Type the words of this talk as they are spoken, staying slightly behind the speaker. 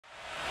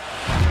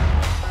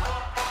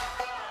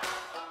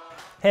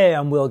Hey,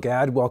 I'm Will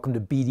Gadd. Welcome to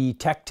BD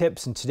Tech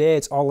Tips, and today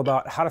it's all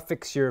about how to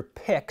fix your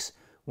picks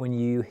when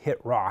you hit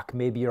rock.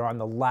 Maybe you're on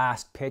the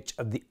last pitch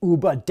of the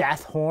Uba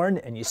death horn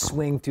and you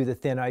swing through the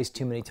thin ice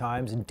too many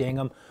times and ding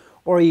them,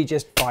 or you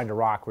just find a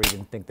rock where you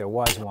didn't think there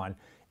was one.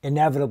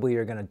 Inevitably,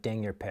 you're going to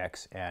ding your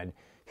picks, and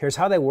here's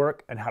how they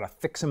work and how to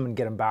fix them and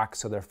get them back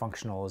so they're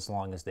functional as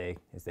long as they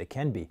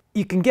can be.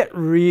 You can get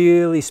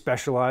really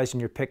specialized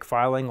in your pick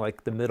filing,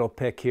 like the middle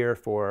pick here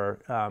for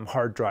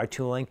hard dry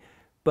tooling,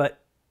 but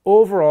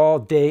overall,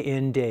 day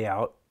in, day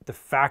out, the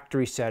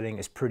factory setting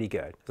is pretty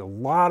good. There's a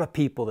lot of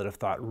people that have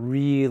thought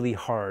really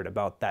hard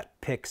about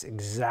that pick's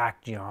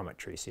exact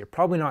geometry, so you're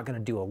probably not going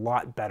to do a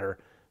lot better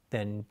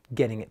than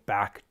getting it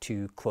back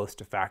to close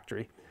to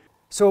factory.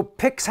 So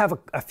picks have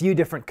a few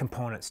different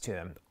components to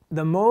them.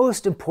 The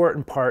most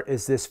important part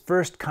is this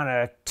first kind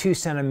of 2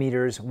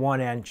 centimeters,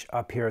 1 inch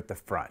up here at the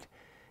front.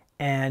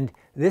 And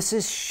this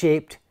is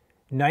shaped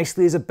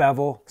nicely as a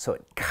bevel, so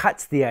it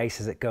cuts the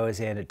ice as it goes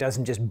in. It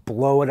doesn't just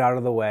blow it out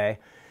of the way.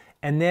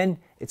 And then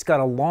it's got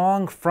a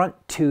long front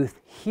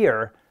tooth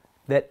here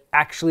that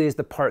actually is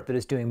the part that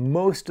is doing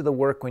most of the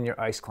work when you're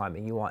ice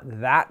climbing. You want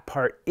that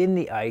part in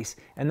the ice,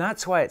 and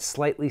that's why it's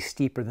slightly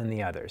steeper than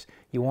the others.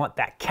 You want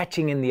that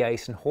catching in the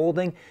ice and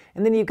holding,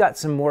 and then you've got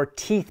some more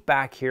teeth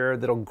back here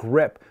that'll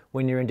grip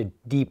when you're into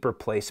deeper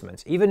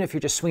placements. Even if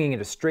you're just swinging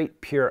into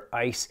straight pure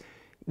ice,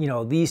 you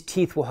know, these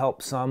teeth will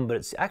help some, but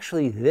it's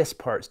actually this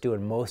part's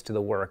doing most of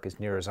the work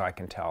as near as I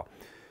can tell.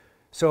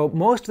 So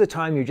most of the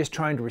time you're just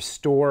trying to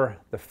restore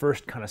the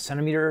first kind of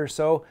centimeter or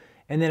so,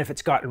 and then if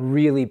it's gotten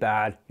really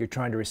bad, you're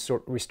trying to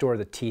restore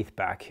the teeth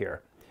back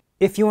here.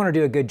 If you want to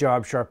do a good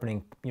job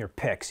sharpening your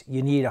picks,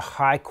 you need a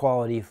high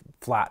quality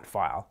flat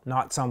file,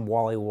 not some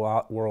Wally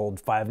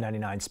World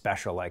 $5.99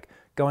 special. Like,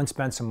 go and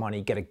spend some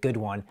money, get a good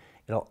one.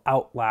 It'll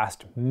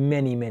outlast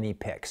many, many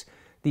picks.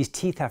 These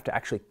teeth have to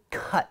actually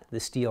cut the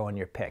steel on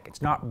your pick.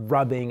 It's not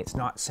rubbing, it's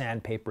not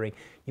sandpapering.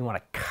 You want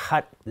to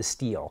cut the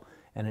steel,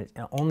 and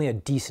only a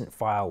decent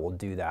file will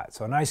do that.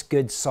 So a nice,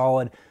 good,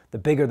 solid, the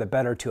bigger the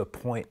better to a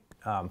point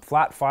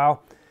flat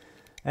file.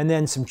 And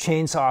then some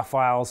chainsaw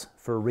files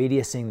for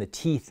radiusing the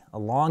teeth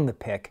along the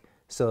pick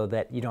so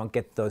that you don't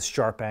get those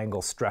sharp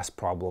angle stress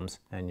problems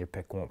and your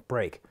pick won't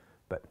break.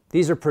 But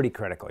these are pretty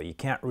critical. You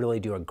can't really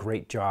do a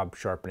great job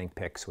sharpening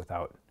picks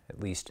without at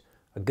least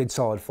a good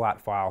solid flat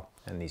file,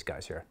 and these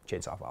guys here,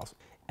 chainsaw files.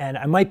 And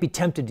I might be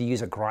tempted to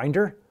use a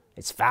grinder.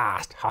 It's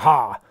fast,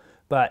 haha,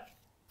 but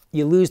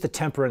you lose the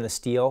temper in the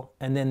steel,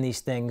 and then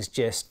these things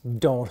just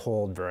don't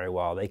hold very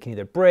well. They can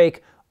either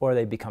break or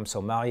they become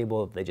so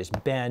malleable that they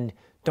just bend.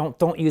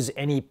 Don't use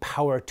any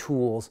power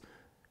tools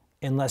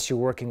unless you're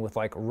working with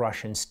like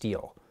Russian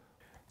steel.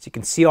 So you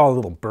can see all the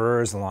little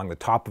burrs along the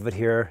top of it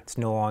here. It's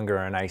no longer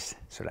a nice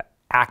sort of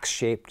axe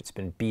shaped. It's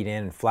been beat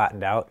in and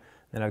flattened out.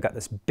 Then I've got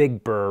this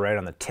big burr right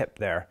on the tip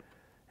there,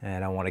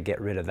 and I want to get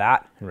rid of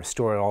that and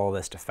restore all of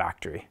this to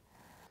factory.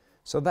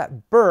 So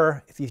that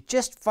burr, if you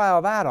just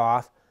file that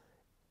off,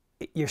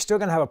 you're still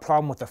going to have a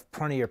problem with the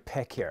front of your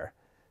pick here.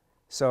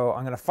 So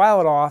I'm going to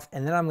file it off,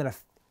 and then I'm going to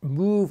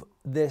move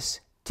this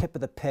tip of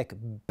the pick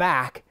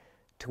back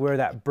to where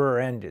that burr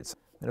ended. So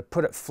I'm going to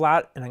put it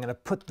flat, and I'm going to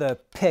put the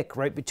pick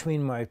right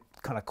between my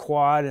kind of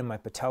quad and my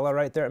patella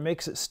right there. It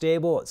makes it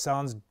stable. It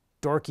sounds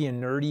dorky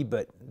and nerdy,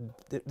 but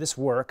this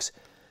works.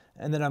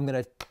 And then I'm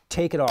going to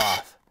take it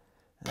off.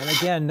 And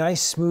again,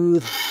 nice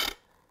smooth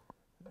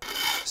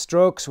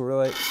strokes. We're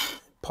really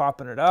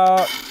popping it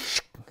out.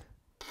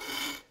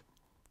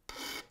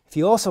 If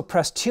you also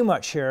press too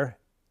much here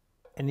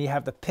and you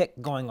have the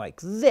pick going like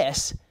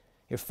this,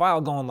 your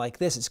file going like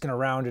this, it's going to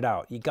round it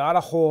out. You got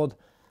to hold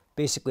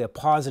basically a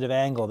positive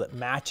angle that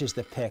matches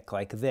the pick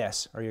like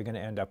this, or you're going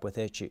to end up with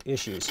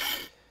issues.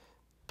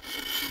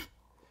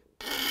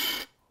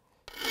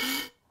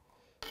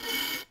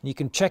 You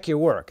can check your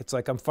work. It's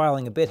like I'm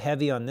filing a bit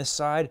heavy on this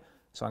side,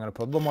 so I'm going to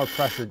put a little more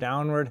pressure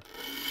downward,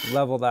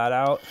 level that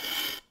out.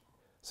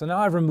 So now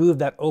I've removed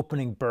that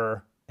opening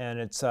burr, and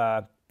it's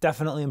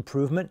definitely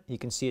improvement. You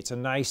can see it's a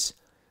nice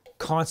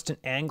constant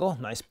angle,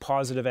 nice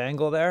positive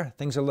angle there.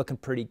 Things are looking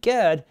pretty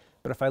good,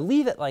 but if I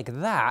leave it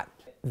like that,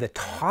 the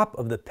top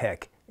of the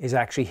pick is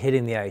actually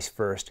hitting the ice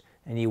first,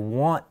 and you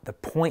want the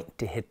point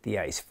to hit the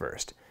ice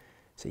first.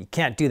 So you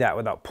can't do that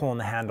without pulling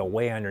the handle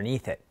way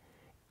underneath it.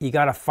 You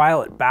got to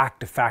file it back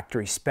to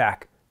factory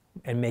spec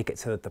and make it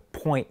so that the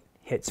point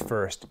hits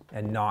first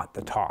and not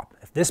the top.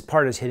 If this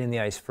part is hitting the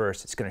ice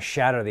first, it's going to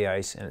shatter the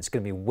ice, and it's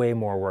going to be way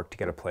more work to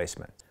get a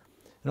placement.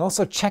 And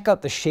also check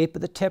out the shape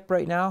of the tip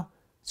right now.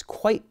 It's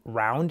quite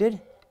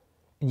rounded,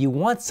 and you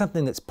want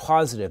something that's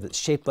positive, that's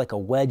shaped like a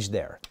wedge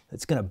there,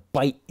 that's going to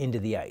bite into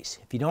the ice.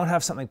 If you don't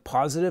have something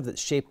positive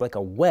that's shaped like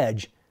a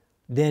wedge,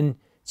 then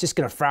it's just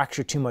going to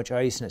fracture too much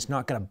ice and it's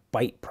not going to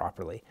bite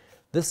properly.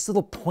 This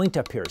little point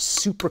up here is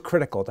super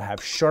critical to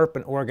have sharp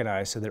and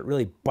organized so that it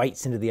really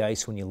bites into the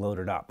ice when you load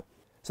it up.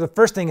 So the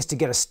first thing is to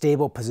get a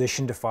stable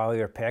position to file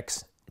your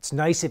picks. It's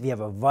nice if you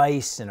have a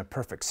vise and a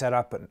perfect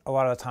setup, but a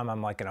lot of the time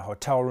I'm like in a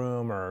hotel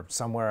room or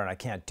somewhere and I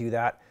can't do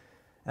that.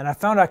 And I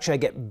found actually I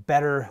get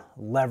better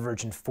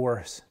leverage and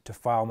force to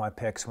file my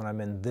picks when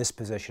I'm in this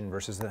position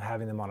versus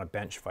having them on a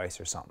bench vise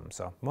or something.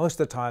 So most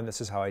of the time,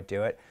 this is how I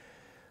do it.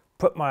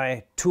 Put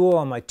my tool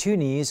on my 2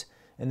 knees,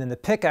 and then the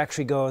pick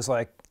actually goes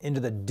like into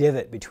the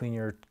divot between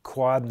your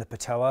quad and the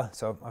patella.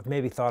 So I've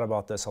maybe thought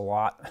about this a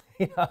lot.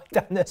 I've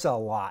done this a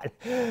lot.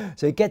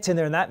 So it gets in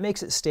there, and that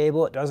makes it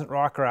stable. It doesn't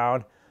rock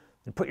around.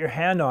 And put your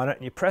hand on it,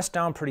 and you press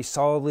down pretty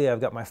solidly. I've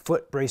got my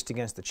foot braced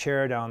against the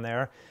chair down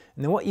there.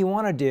 And then what you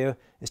want to do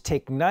is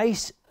take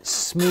nice,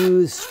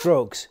 smooth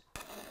strokes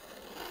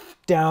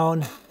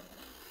down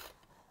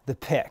the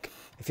pick.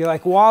 If you're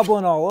like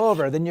wobbling all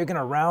over, then you're going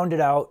to round it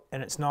out,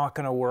 and it's not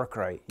going to work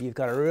right. You've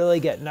got to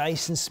really get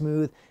nice and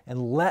smooth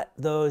and let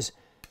those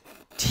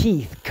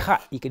teeth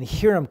cut. You can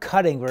hear them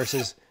cutting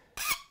versus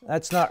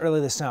that's not really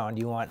the sound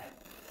you want.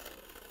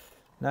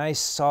 Nice,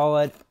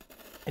 solid.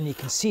 And you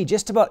can see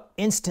just about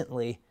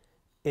instantly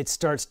it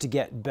starts to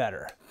get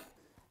better.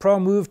 Pro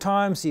move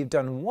time, so you've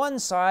done one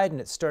side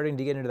and it's starting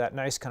to get into that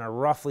nice kind of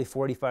roughly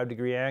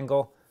 45-degree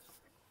angle.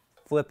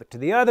 Flip it to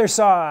the other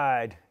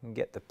side and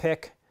get the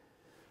pick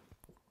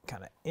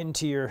kind of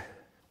into your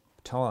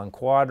patella and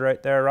quad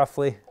right there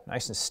roughly.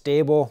 Nice and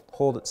stable,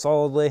 hold it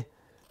solidly.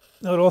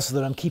 Note also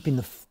that I'm keeping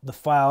the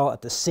file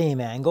at the same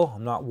angle.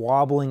 I'm not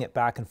wobbling it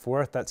back and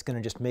forth. That's going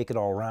to just make it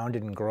all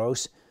rounded and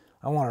gross.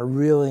 I want a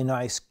really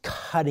nice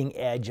cutting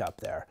edge up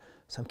there.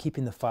 So I'm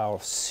keeping the file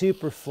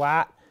super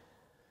flat,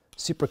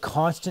 super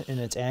constant in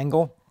its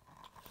angle.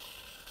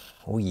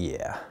 Oh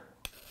yeah.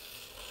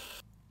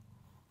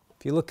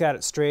 If you look at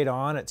it straight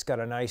on, it's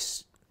got a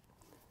nice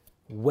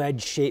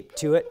wedge shape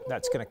to it.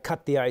 That's going to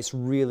cut the ice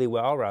really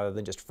well rather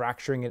than just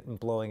fracturing it and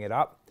blowing it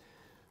up.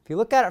 If you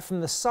look at it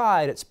from the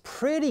side, it's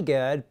pretty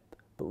good,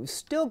 but we've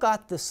still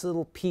got this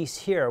little piece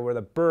here where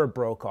the burr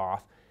broke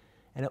off,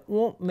 and it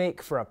won't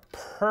make for a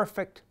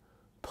perfect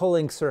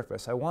pulling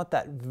surface. I want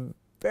that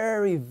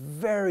very,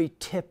 very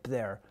tip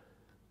there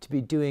to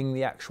be doing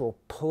the actual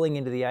pulling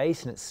into the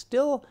ice, and it's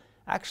still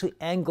actually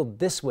angled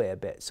this way a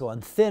bit. So on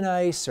thin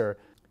ice, or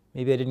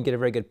maybe I didn't get a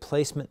very good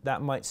placement,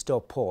 that might still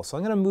pull. So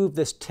I'm going to move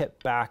this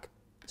tip back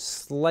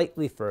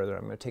slightly further.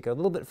 I'm going to take it a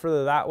little bit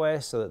further that way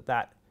so that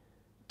that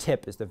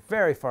tip is the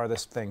very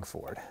farthest thing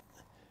forward.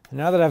 And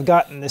now that I've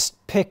gotten this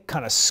pick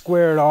kind of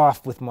squared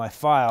off with my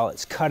file,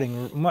 it's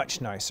cutting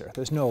much nicer.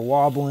 There's no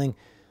wobbling.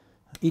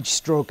 Each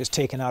stroke has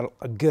taken out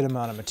a good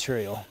amount of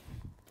material.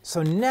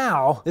 So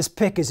now this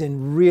pick is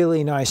in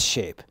really nice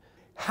shape.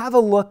 Have a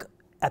look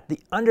at the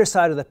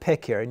underside of the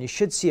pick here, and you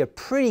should see a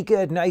pretty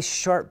good, nice,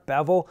 sharp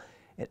bevel,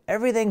 and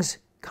everything's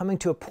coming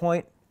to a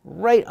point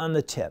right on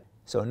the tip.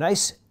 So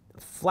nice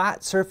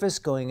flat surface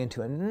going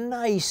into a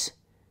nice,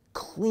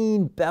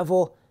 clean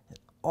bevel. And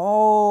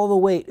all the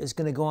weight is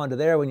going to go onto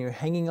there when you're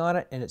hanging on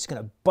it, and it's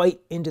going to bite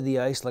into the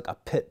ice like a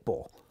pit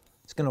bull.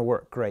 It's going to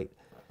work great.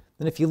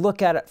 Then if you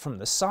look at it from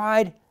the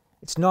side,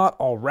 it's not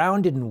all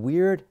rounded and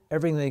weird.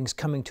 Everything's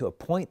coming to a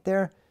point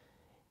there.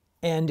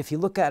 And if you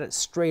look at it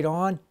straight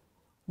on,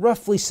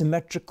 roughly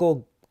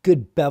symmetrical,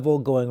 good bevel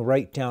going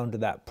right down to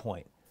that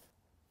point.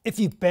 If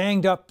you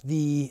banged up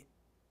the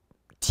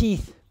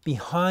teeth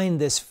behind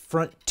this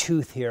front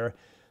tooth here,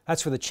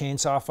 that's where the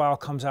chainsaw file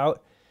comes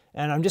out.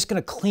 And I'm just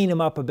going to clean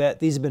them up a bit.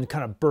 These have been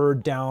kind of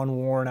burred down,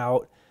 worn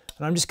out.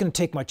 And I'm just going to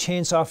take my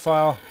chainsaw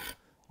file,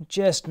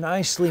 just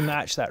nicely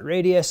match that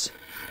radius.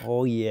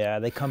 Oh yeah,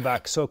 they come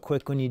back so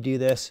quick when you do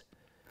this.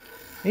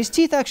 These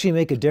teeth actually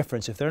make a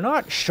difference. If they're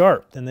not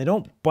sharp, then they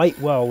don't bite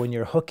well when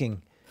you're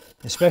hooking,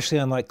 especially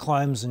on like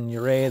climbs in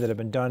Uray that have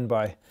been done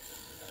by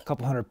a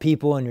couple hundred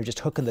people and you're just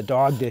hooking the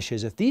dog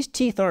dishes. If these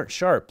teeth aren't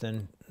sharp,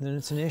 then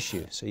it's an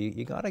issue. So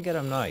you gotta get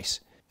them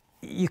nice.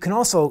 You can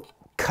also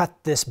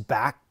cut this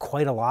back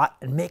quite a lot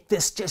and make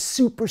this just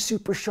super,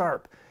 super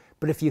sharp.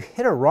 But if you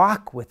hit a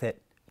rock with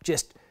it,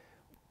 just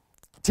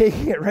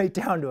taking it right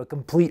down to a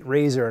complete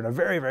razor at a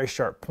very, very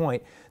sharp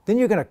point, then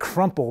you're going to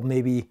crumple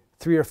maybe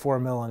 3 or 4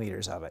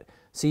 millimeters of it.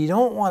 So you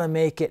don't want to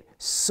make it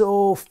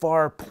so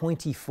far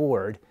pointy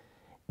forward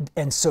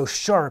and so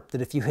sharp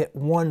that if you hit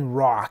one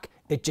rock,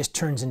 it just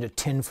turns into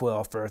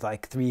tinfoil for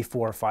like 3,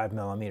 4, 5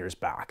 millimeters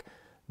back.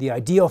 The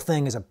ideal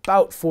thing is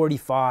about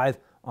 45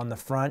 on the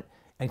front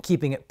and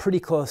keeping it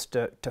pretty close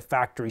to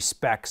factory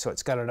spec so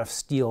it's got enough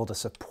steel to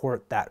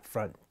support that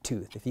front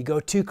tooth. If you go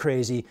too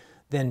crazy,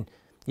 then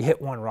you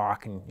hit one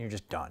rock and you're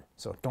just done.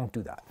 So don't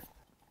do that.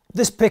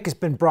 This pick has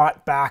been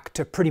brought back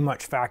to pretty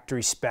much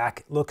factory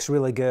spec. It looks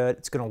really good.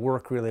 It's going to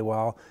work really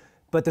well.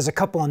 But there's a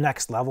couple of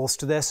next levels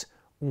to this.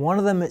 One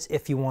of them is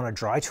if you want to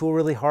dry tool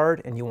really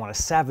hard and you want a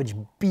savage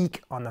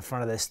beak on the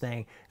front of this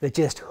thing that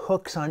just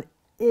hooks on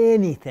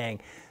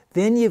anything,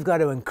 then you've got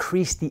to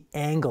increase the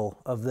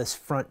angle of this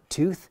front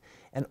tooth.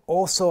 And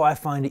also I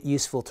find it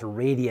useful to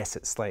radius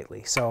it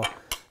slightly. So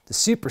the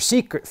super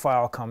secret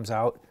file comes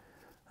out.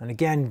 And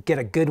again, get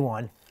a good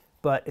one,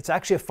 but it's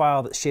actually a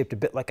file that's shaped a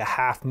bit like a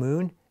half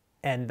moon,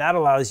 and that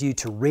allows you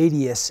to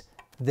radius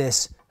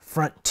this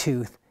front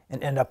tooth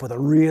and end up with a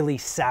really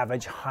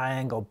savage high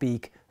angle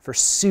beak for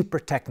super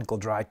technical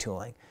dry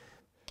tooling.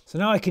 So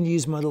now I can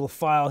use my little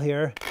file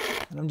here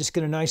And I'm just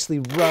going to nicely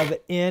rub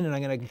it in, and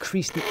I'm going to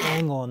increase the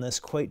angle on this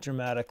quite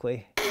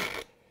dramatically.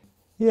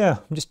 Yeah,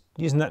 I'm just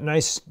using that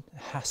nice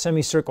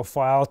semicircle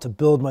file to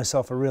build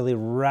myself a really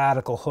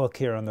radical hook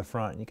here on the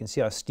front. You can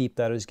see how steep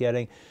that is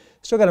getting.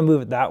 Still got to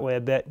move it that way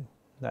a bit.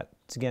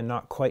 That's, again,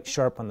 not quite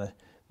sharp on the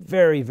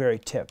very, very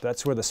tip.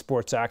 That's where the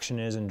sports action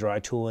is, and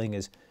dry tooling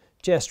is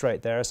just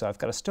right there. So I've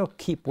got to still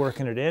keep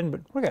working it in,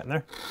 but we're getting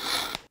there.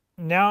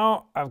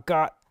 Now I've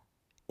got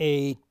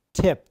a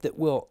tip that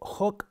will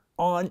hook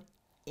on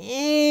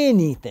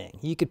anything.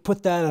 You could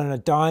put that on a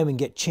dime and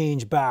get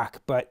change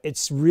back, but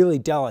it's really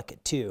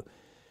delicate too.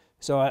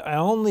 So I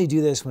only do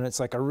this when it's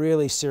like a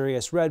really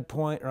serious red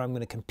point, or I'm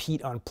going to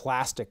compete on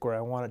plastic where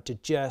I want it to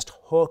just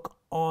hook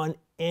on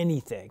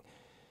anything.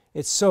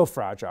 It's so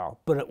fragile,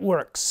 but it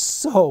works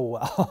so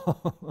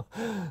well.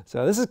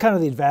 So this is kind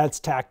of the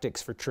advanced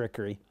tactics for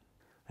trickery.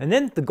 And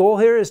then the goal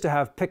here is to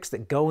have picks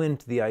that go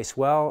into the ice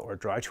well or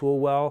dry tool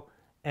well,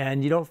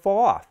 and you don't fall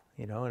off.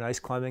 You know, in ice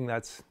climbing,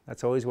 that's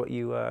always what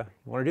you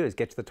want to do, is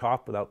get to the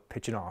top without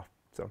pitching off.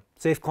 So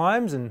safe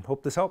climbs, and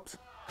hope this helps.